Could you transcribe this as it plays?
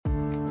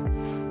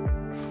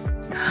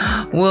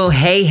Well,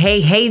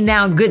 hey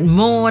now, good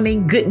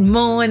morning.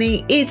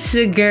 It's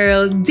your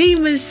girl, D.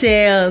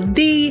 Michelle,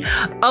 D.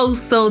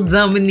 Also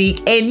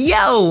Dominique, and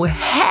yo,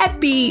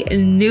 happy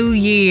new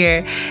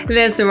year.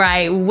 That's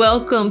right.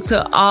 Welcome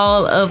to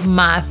all of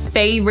my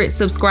favorite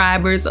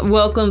subscribers.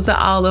 Welcome to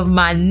all of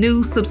my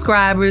new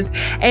subscribers,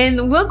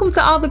 and welcome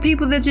to all the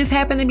people that just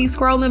happen to be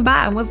scrolling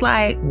by and was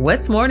like,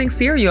 what's morning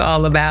cereal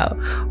all about?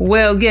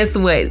 Well, guess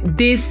what?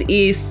 This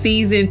is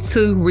season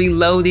 2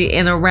 reloaded,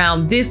 and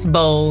around this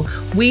bowl,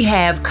 we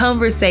have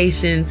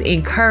conversations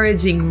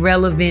encouraging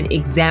relevant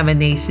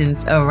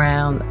examinations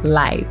around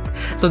life.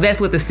 So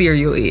that's what the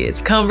cereal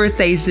is.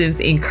 Conversations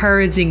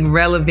encouraging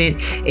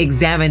relevant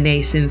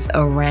examinations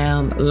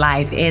around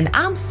life. And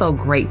I'm so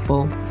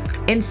grateful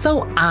and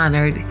so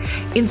honored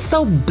and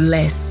so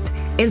blessed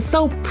and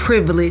so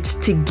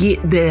privileged to get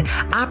the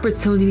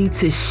opportunity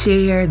to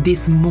share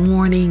this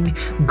morning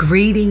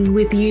greeting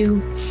with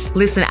you.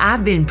 Listen,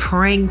 I've been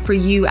praying for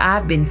you.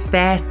 I've been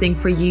fasting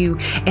for you.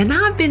 And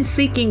I've been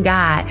seeking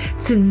God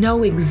to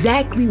know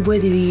exactly what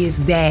it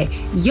is that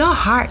your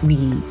heart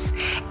needs.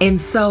 And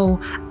so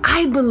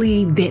I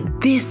believe that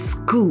this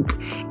scoop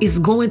is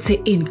going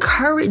to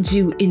encourage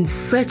you in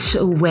such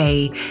a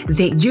way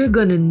that you're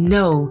going to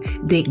know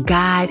that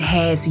God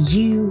has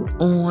you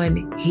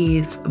on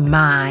his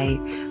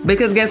mind.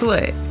 Because guess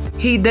what?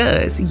 He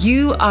does.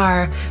 You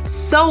are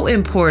so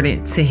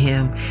important to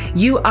him.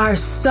 You are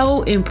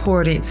so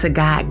important to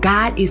God.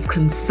 God is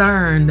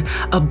concerned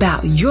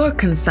about your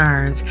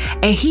concerns,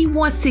 and he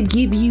wants to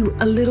give you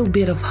a little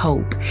bit of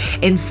hope.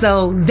 And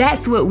so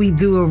that's what we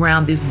do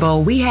around this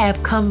bowl. We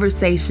have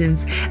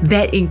conversations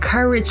that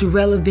encourage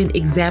relevant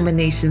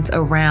examinations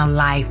around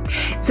life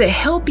to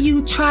help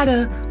you try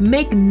to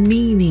make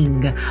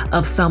meaning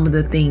of some of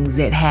the things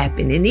that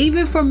happen. And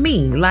even for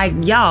me, like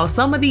y'all,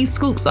 some of these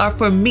scoops are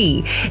for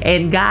me.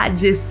 And God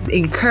just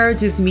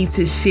encourages me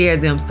to share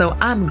them. So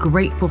I'm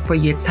grateful for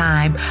your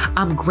time.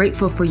 I'm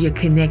grateful for your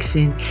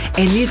connection.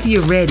 And if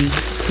you're ready,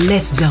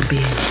 let's jump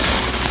in.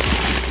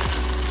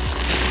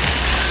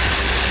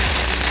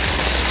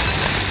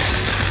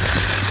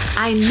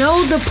 I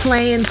know the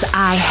plans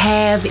I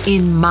have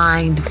in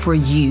mind for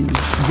you,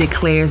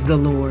 declares the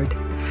Lord.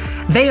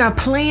 They are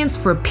plans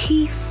for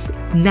peace,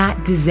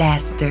 not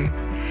disaster,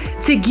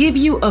 to give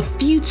you a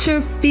future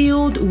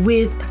filled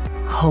with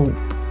hope.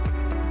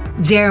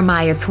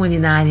 Jeremiah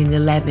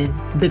 29:11,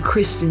 the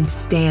Christian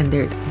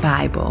Standard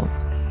Bible.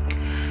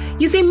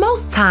 You see,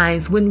 most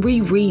times when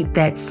we read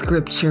that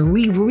scripture,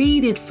 we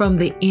read it from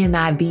the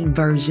NIV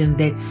version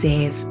that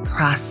says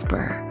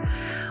prosper.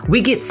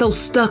 We get so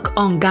stuck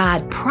on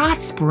God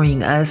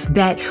prospering us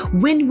that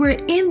when we're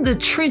in the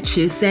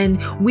trenches and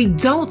we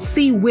don't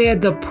see where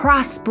the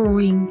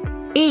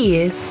prospering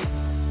is,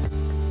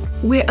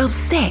 we're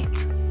upset.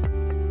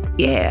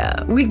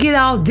 Yeah, we get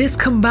all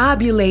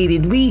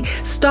discombobulated. We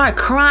start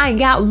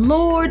crying out,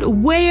 Lord,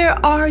 where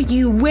are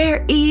you?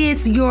 Where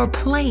is your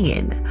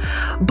plan?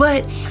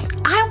 But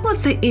I want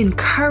to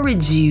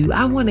encourage you.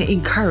 I want to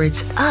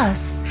encourage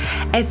us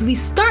as we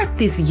start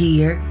this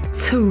year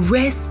to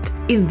rest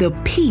in the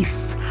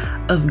peace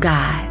of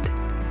God.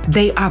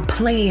 They are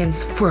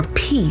plans for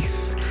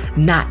peace,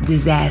 not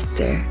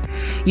disaster.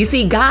 You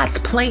see, God's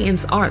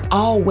plans aren't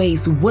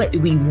always what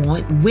we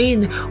want,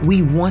 when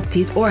we want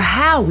it, or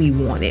how we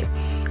want it.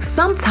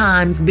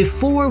 Sometimes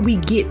before we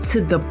get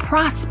to the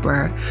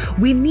prosper,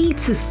 we need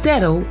to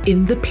settle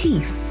in the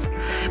peace,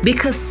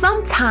 because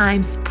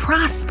sometimes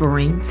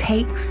prospering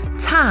takes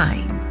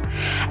time.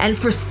 And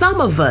for some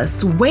of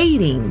us,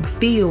 waiting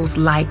feels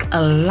like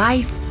a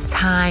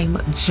lifetime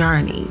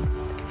journey.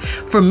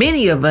 For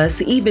many of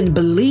us, even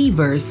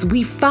believers,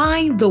 we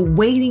find the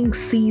waiting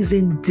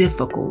season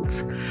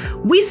difficult.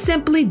 We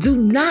simply do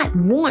not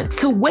want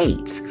to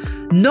wait,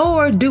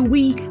 nor do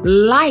we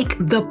like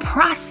the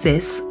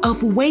process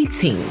of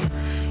waiting.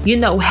 You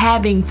know,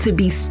 having to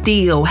be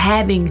still,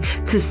 having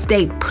to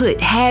stay put,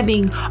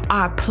 having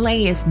our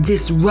plans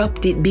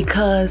disrupted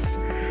because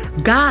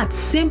God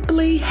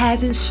simply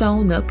hasn't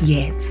shown up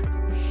yet.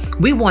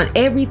 We want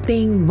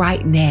everything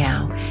right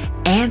now.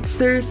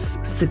 Answers,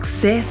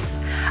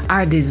 success,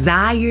 our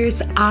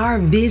desires, our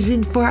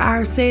vision for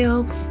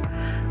ourselves.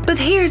 But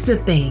here's the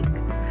thing.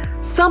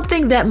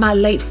 Something that my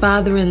late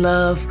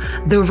father-in-law,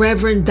 the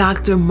Reverend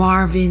Dr.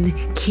 Marvin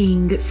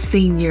King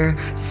Sr.,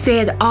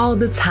 said all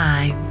the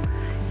time.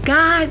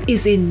 God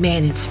is in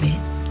management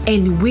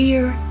and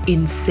we're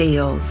in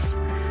sales.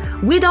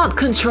 We don't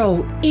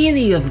control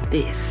any of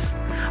this,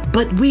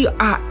 but we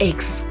are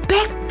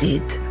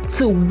expected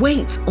to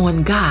wait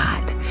on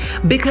God.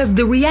 Because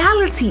the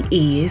reality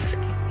is,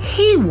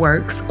 he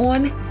works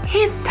on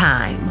his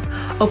time,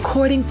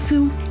 according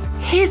to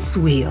his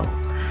will.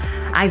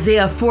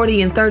 Isaiah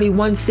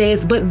 40:31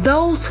 says, but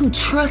those who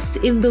trust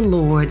in the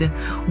Lord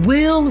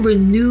will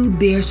renew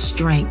their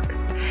strength.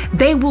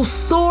 They will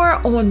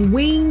soar on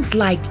wings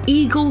like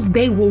eagles.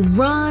 They will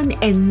run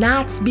and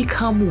not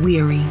become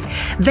weary.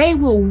 They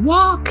will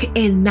walk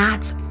and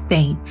not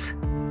faint.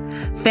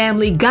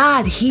 Family,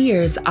 God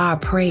hears our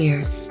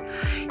prayers.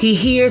 He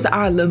hears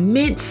our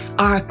laments,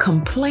 our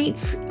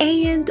complaints,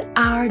 and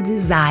our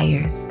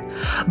desires.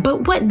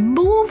 But what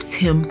moves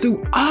him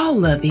through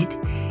all of it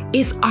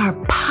is our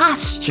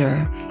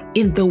posture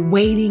in the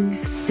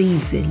waiting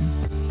season,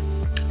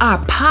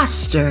 our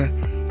posture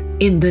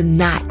in the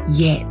not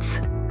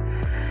yet.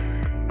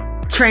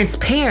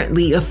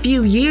 Transparently, a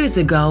few years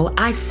ago,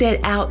 I set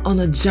out on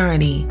a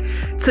journey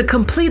to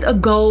complete a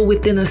goal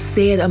within a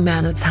set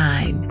amount of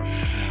time.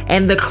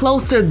 And the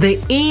closer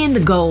the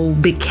end goal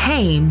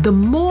became, the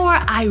more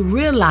I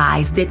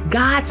realized that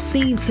God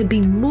seemed to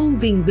be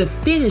moving the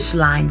finish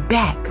line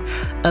back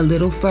a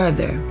little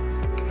further.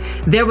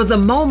 There was a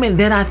moment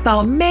that I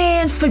thought,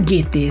 man,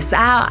 forget this.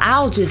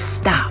 I'll just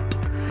stop.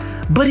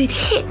 But it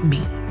hit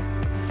me.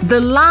 The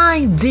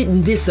line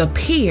didn't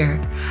disappear.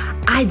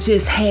 I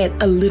just had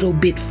a little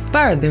bit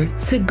further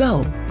to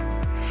go.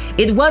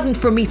 It wasn't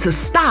for me to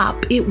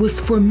stop. It was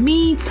for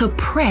me to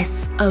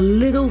press a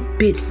little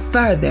bit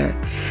further,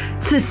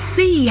 to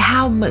see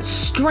how much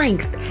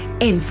strength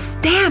and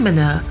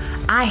stamina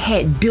I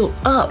had built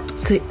up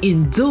to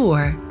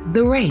endure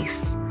the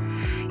race.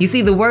 You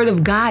see, the word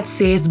of God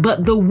says,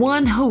 but the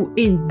one who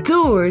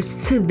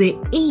endures to the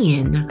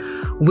end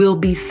will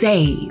be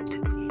saved.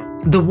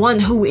 The one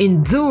who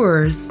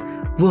endures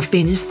will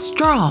finish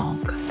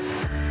strong.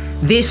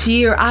 This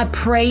year, I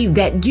pray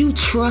that you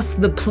trust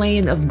the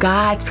plan of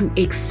God to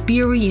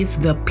experience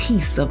the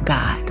peace of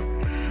God.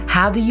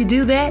 How do you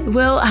do that?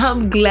 Well,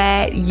 I'm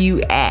glad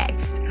you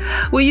asked.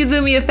 Will you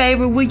do me a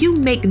favor? Will you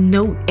make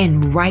note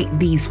and write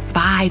these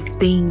 5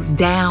 things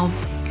down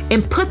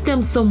and put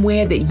them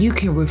somewhere that you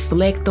can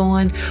reflect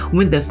on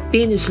when the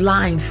finish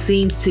line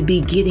seems to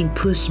be getting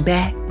pushed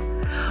back?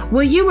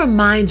 Will you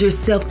remind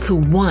yourself to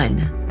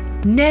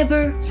 1,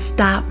 never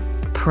stop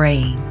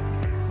praying.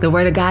 The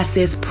word of God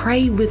says,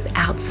 pray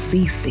without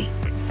ceasing.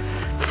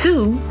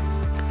 2,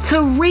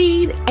 to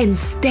read and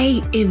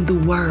stay in the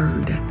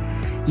word.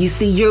 You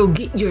see, you'll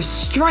get your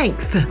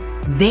strength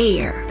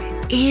there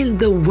in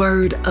the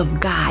word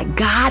of God.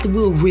 God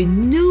will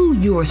renew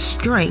your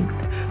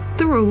strength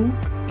through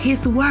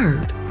his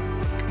word.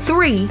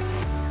 3,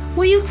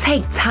 will you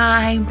take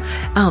time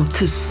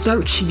to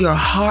search your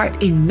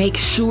heart and make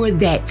sure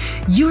that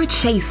you're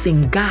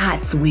chasing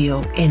God's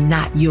will and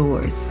not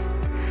yours?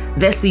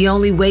 That's the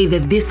only way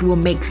that this will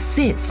make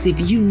sense, if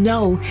you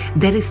know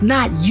that it's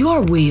not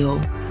your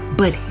will,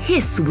 but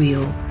his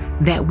will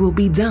that will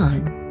be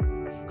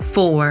done.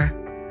 4,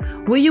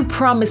 will you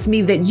promise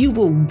me that you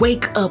will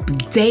wake up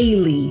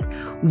daily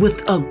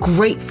with a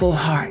grateful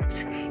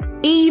heart,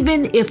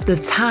 even if the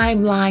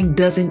timeline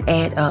doesn't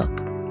add up?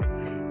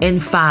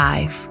 And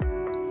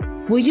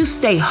 5, will you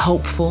stay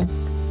hopeful?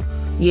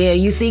 Yeah,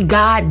 you see,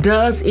 God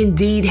does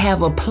indeed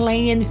have a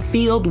plan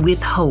filled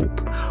with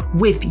hope,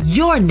 with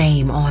your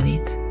name on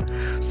it.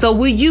 So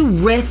will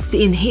you rest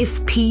in his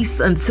peace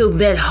until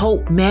that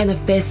hope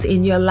manifests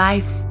in your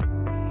life?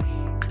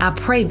 I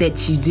pray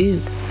that you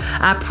do.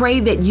 I pray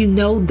that you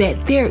know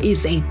that there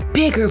is a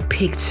bigger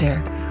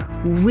picture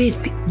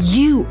with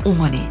you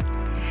on it.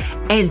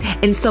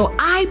 And so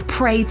I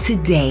pray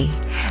today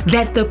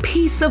that the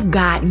peace of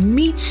God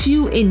meets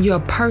you in your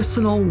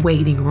personal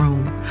waiting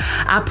room.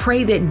 I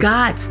pray that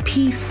God's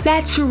peace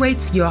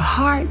saturates your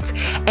heart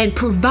and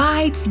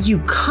provides you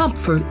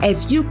comfort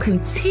as you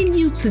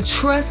continue to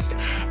trust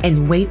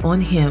and wait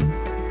on him.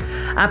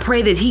 I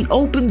pray that he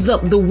opens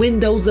up the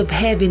windows of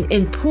heaven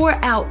and pour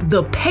out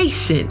the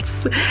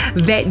patience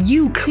that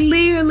you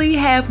clearly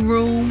have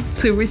room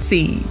to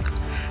receive.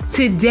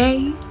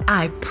 Today,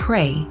 I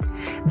pray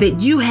that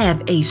you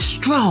have a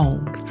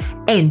strong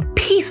and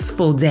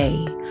peaceful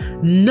day,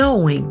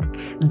 knowing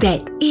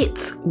that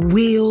it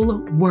will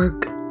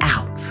work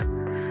out.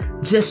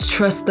 Just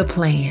trust the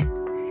plan.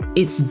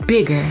 It's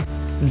bigger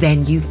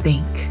than you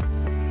think.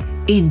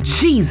 In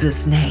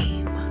Jesus'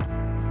 name,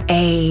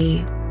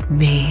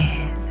 amen.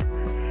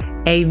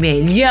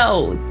 Amen.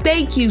 Yo,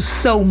 thank you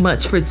so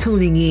much for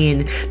tuning in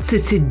to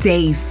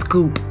today's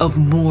scoop of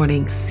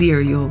morning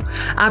cereal.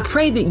 I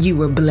pray that you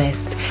were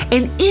blessed.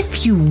 And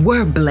if you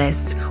were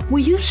blessed,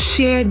 will you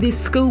share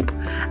this scoop?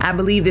 I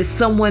believe that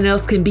someone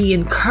else can be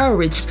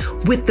encouraged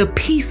with the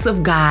peace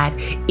of God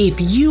if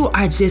you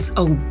are just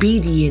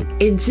obedient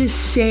and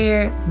just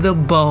share the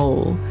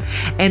bowl.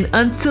 And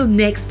until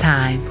next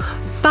time,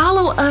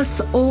 follow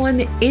us on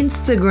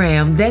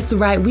Instagram. That's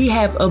right, we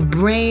have a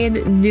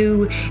brand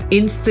new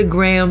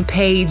Instagram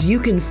page. You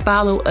can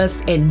follow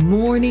us at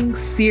Morning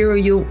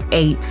Cereal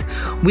 8.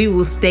 We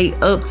will stay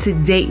up to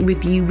date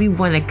with you. We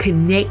want to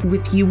connect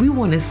with you. We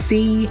want to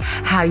see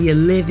how you're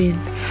living,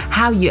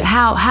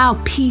 how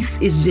peace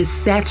is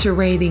just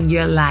saturating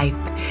your life,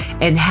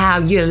 and how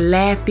you're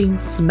laughing,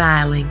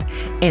 smiling,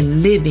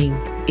 and living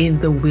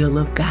in the will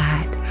of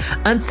God.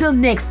 Until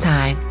next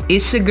time,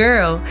 it's your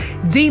girl,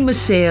 D.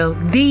 Michelle,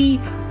 the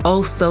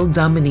Also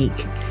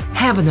Dominique.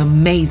 Have an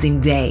amazing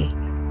day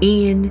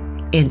in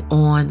and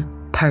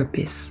on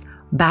purpose.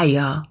 Bye,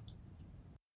 y'all.